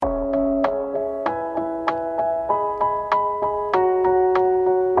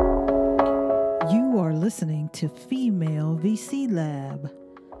listening to Female VC Lab,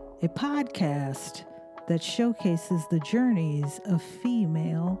 a podcast that showcases the journeys of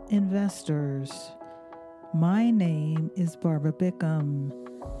female investors. My name is Barbara Bickham,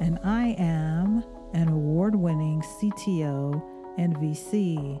 and I am an award-winning CTO and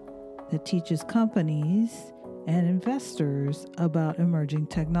VC that teaches companies and investors about emerging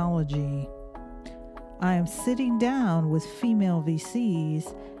technology. I am sitting down with female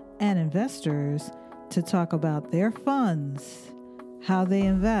VCs and investors to talk about their funds, how they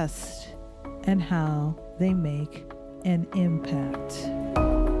invest, and how they make an impact.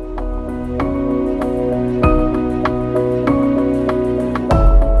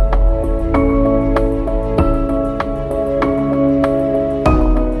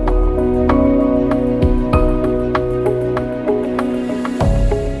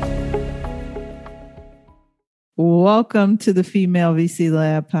 Welcome to the Female VC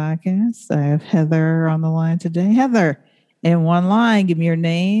Lab podcast. I have Heather on the line today. Heather, in one line, give me your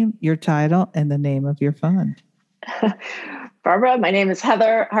name, your title, and the name of your fund. Barbara, my name is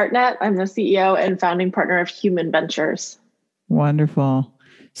Heather Hartnett. I'm the CEO and founding partner of Human Ventures. Wonderful.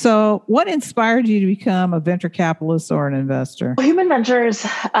 So what inspired you to become a venture capitalist or an investor? Human Ventures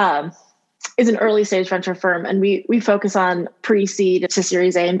is an early stage venture firm, and we focus on pre-seed to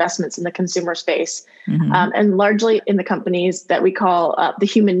Series A investments in the consumer space, and largely in the companies that we call the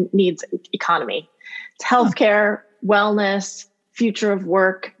human needs economy. It's healthcare, wellness, future of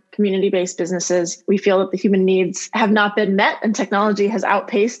work, community-based businesses. We feel that the human needs have not been met, and technology has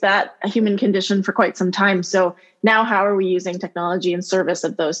outpaced that human condition for quite some time. So now how are we using technology in service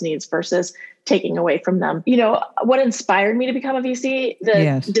of those needs versus taking away from them? You know, what inspired me to become a VC?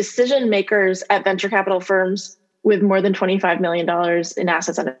 The decision makers at venture capital firms with more than $25 million in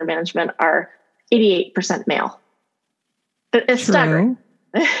assets under management are 88% male. It's staggering.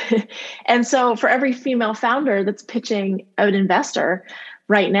 And so for every female founder that's pitching an investor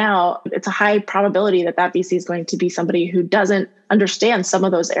right now, it's a high probability that VC is going to be somebody who doesn't understand some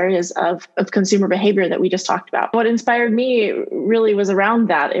of those areas of consumer behavior that we just talked about. What inspired me really was around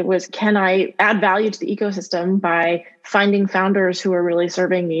that. It was, can I add value to the ecosystem by finding founders who are really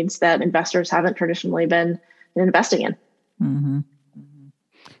serving needs that investors haven't traditionally been investing in? Mm-hmm.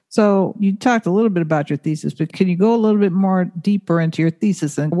 So you talked a little bit about your thesis, but can you go a little bit more deeper into your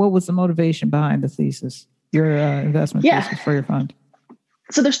thesis and what was the motivation behind the thesis, your investment thesis for your fund?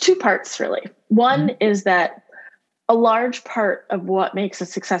 So there's two parts really. One is that a large part of what makes a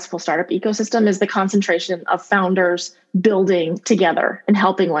successful startup ecosystem is the concentration of founders building together and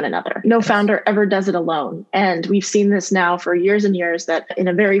helping one another. No founder ever does it alone. And we've seen this now for years and years that in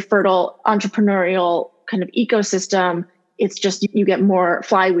a very fertile entrepreneurial kind of ecosystem, it's just you get more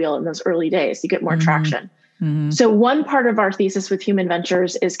flywheel in those early days. You get more traction. So one part of our thesis with Human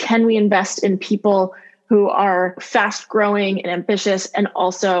Ventures is, can we invest in people who are fast growing and ambitious and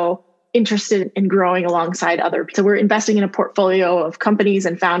also interested in growing alongside others? So we're investing in a portfolio of companies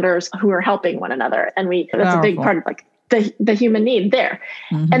and founders who are helping one another. And that's a big part of like the human need there.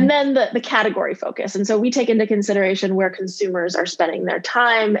 And then the category focus. And so we take into consideration where consumers are spending their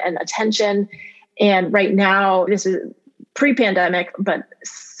time and attention. And right now, this is pre-pandemic, but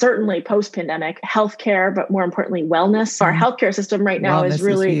certainly post-pandemic, healthcare, but more importantly, wellness. Our healthcare system right now is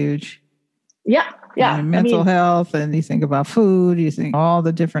really huge. Yeah. Mental health, and you think about food, you think all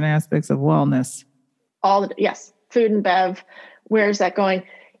the different aspects of wellness. Food and bev. Where is that going?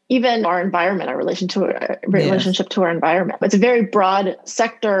 Even our environment, our relationship to our environment. It's a very broad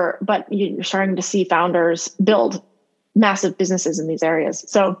sector, but you're starting to see founders build massive businesses in these areas.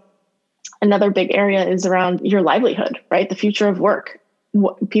 So another big area is around your livelihood, right? The future of work.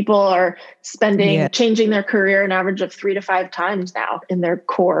 People are spending, changing their career an average of 3 to 5 times now in their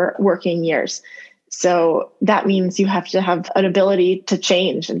core working years. So that means you have to have an ability to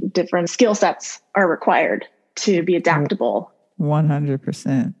change, and different skill sets are required to be adaptable.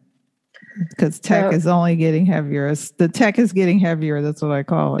 100%. Because tech is only getting heavier. The tech is getting heavier. That's what I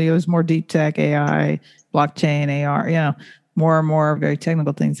call it. It was more deep tech, AI, blockchain, AR, more and more very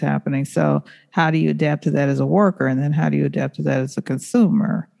technical things happening. So how do you adapt to that as a worker? And then how do you adapt to that as a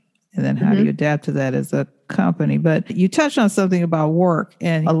consumer? And then how do you adapt to that as a company? But you touched on something about work.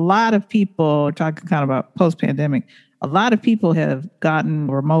 And a lot of people are talking kind of about post-pandemic. A lot of people have gotten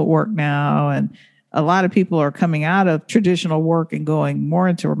remote work now. And a lot of people are coming out of traditional work and going more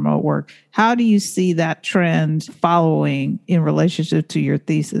into remote work. How do you see that trend following in relationship to your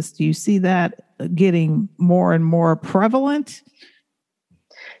thesis? Do you see that getting more and more prevalent?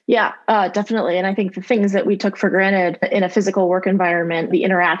 Yeah, definitely. And I think the things that we took for granted in a physical work environment, the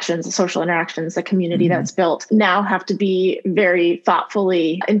interactions, the social interactions, the community that's built now have to be very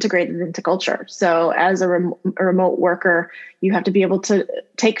thoughtfully integrated into culture. So as a remote worker, you have to be able to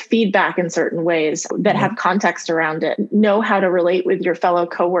take feedback in certain ways that have context around it, know how to relate with your fellow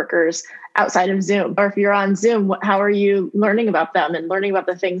coworkers outside of Zoom. Or if you're on Zoom, how are you learning about them and learning about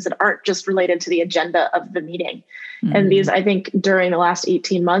the things that aren't just related to the agenda of the meeting? And these, I think, during the last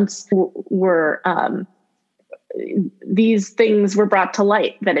 18 months these things were brought to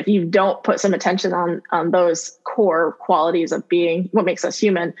light, that if you don't put some attention on those core qualities of being what makes us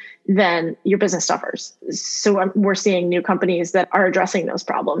human, then your business suffers. So we're seeing new companies that are addressing those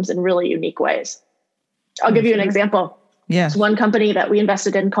problems in really unique ways. I'll give you an example. Yes. There's one company that we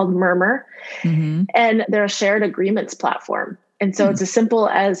invested in called Murmur, and they're a shared agreements platform. And so it's as simple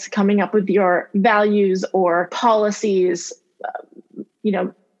as coming up with your values or policies,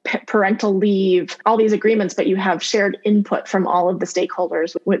 parental leave, all these agreements, but you have shared input from all of the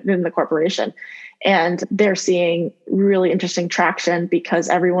stakeholders within the corporation. And they're seeing really interesting traction because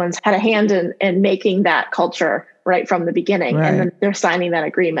everyone's had a hand in making that culture right from the beginning. Right. And then they're signing that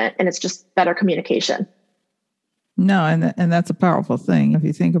agreement, and it's just better communication. No, and that's a powerful thing. If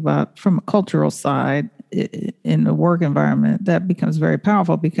you think about from a cultural side in the work environment, that becomes very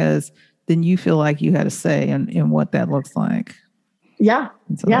powerful because then you feel like you had a say in what that looks like. Yeah.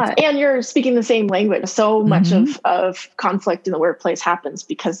 So and you're speaking the same language. So much of conflict in the workplace happens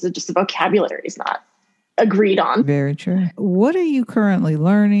because just the vocabulary is not agreed on. Very true. What are you currently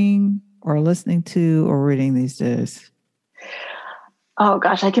learning or listening to or reading these days? Oh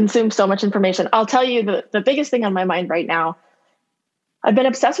gosh, I consume so much information. I'll tell you the biggest thing on my mind right now. I've been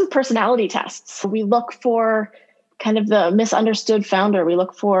obsessed with personality tests. We look for kind of the misunderstood founder. We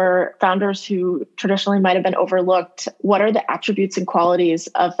look for founders who traditionally might have been overlooked. What are the attributes and qualities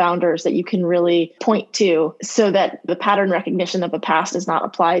of founders that you can really point to so that the pattern recognition of the past is not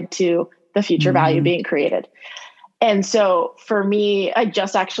applied to the future value being created? And so for me, I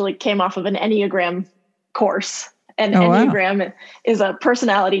just actually came off of an Enneagram course. And Enneagram is a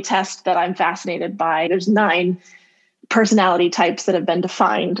personality test that I'm fascinated by. There's 9 personality types that have been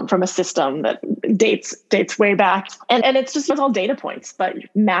defined from a system that dates way back. And it's all data points, but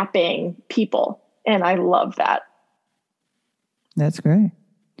mapping people. And I love that. That's great.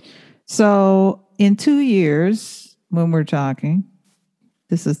 So in 2 years, when we're talking,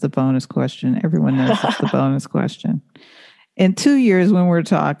 this is the bonus question. Everyone knows it's the bonus question. In 2 years, when we're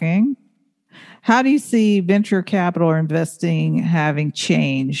talking, how do you see venture capital or investing having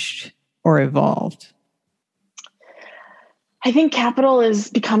changed or evolved? I think capital is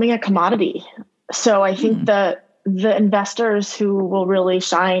becoming a commodity. So I think the investors who will really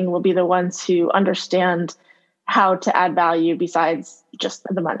shine will be the ones who understand how to add value besides just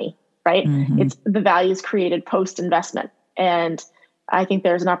the money, right? It's the values created post-investment. And I think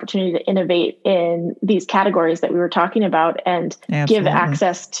there's an opportunity to innovate in these categories that we were talking about and give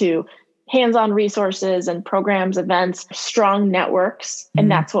access to hands-on resources and programs, events, strong networks.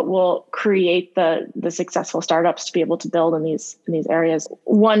 And that's what will create the successful startups to be able to build in these areas.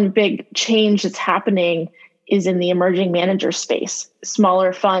 One big change that's happening is in the emerging manager space,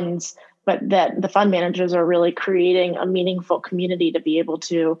 smaller funds, but that the fund managers are really creating a meaningful community to be able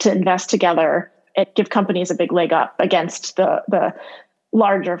to invest together and give companies a big leg up against the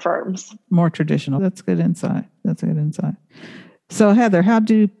larger firms. More traditional. That's good insight. So Heather, how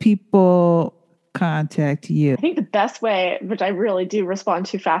do people contact you? I think the best way, which I really do respond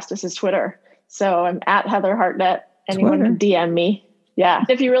to fastest, is Twitter. So I'm at Heather Hartnett. Anyone can DM me. Yeah.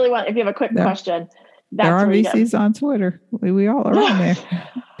 If you have a quick question, that's there are VCs on Twitter. We all are on there.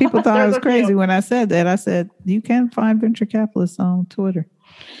 People thought I was crazy when I said that. I said, you can find venture capitalists on Twitter.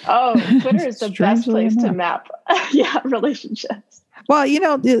 Oh, Twitter is the best place to map relationships. Well,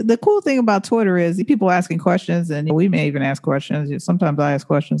 the cool thing about Twitter is people asking questions, and we may even ask questions. Sometimes I ask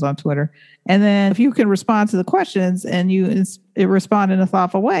questions on Twitter. And then if you can respond to the questions and you respond in a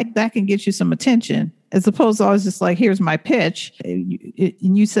thoughtful way, that can get you some attention, as opposed to always just like, here's my pitch. And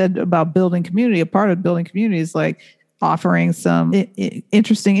you said about building community. A part of building community is like offering some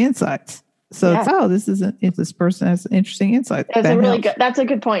interesting insights. So if this person has interesting insight. That's a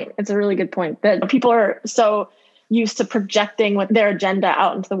good point. It's a really good point that people are so used to projecting with their agenda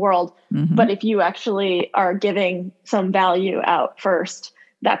out into the world. But if you actually are giving some value out first,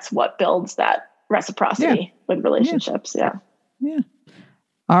 that's what builds that reciprocity with relationships. Yeah.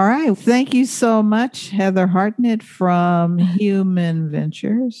 All right. Thank you so much, Heather Hartnett from Human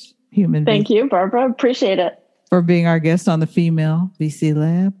Ventures. Thank you, Barbara. Appreciate it. For being our guest on the Female VC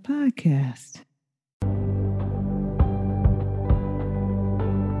Lab podcast.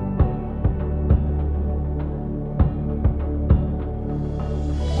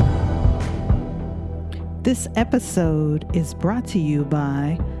 This episode is brought to you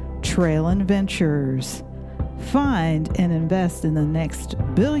by Trailyn Ventures. Find and invest in the next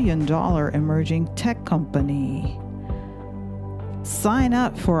billion-dollar emerging tech company. Sign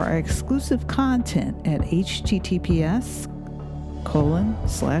up for our exclusive content at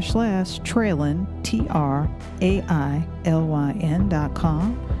https://Trailyn,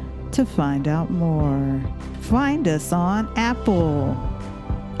 TRAILYN.com to find out more. Find us on Apple,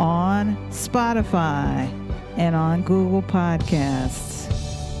 on Spotify, and on Google Podcasts.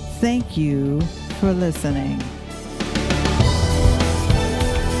 Thank you for listening.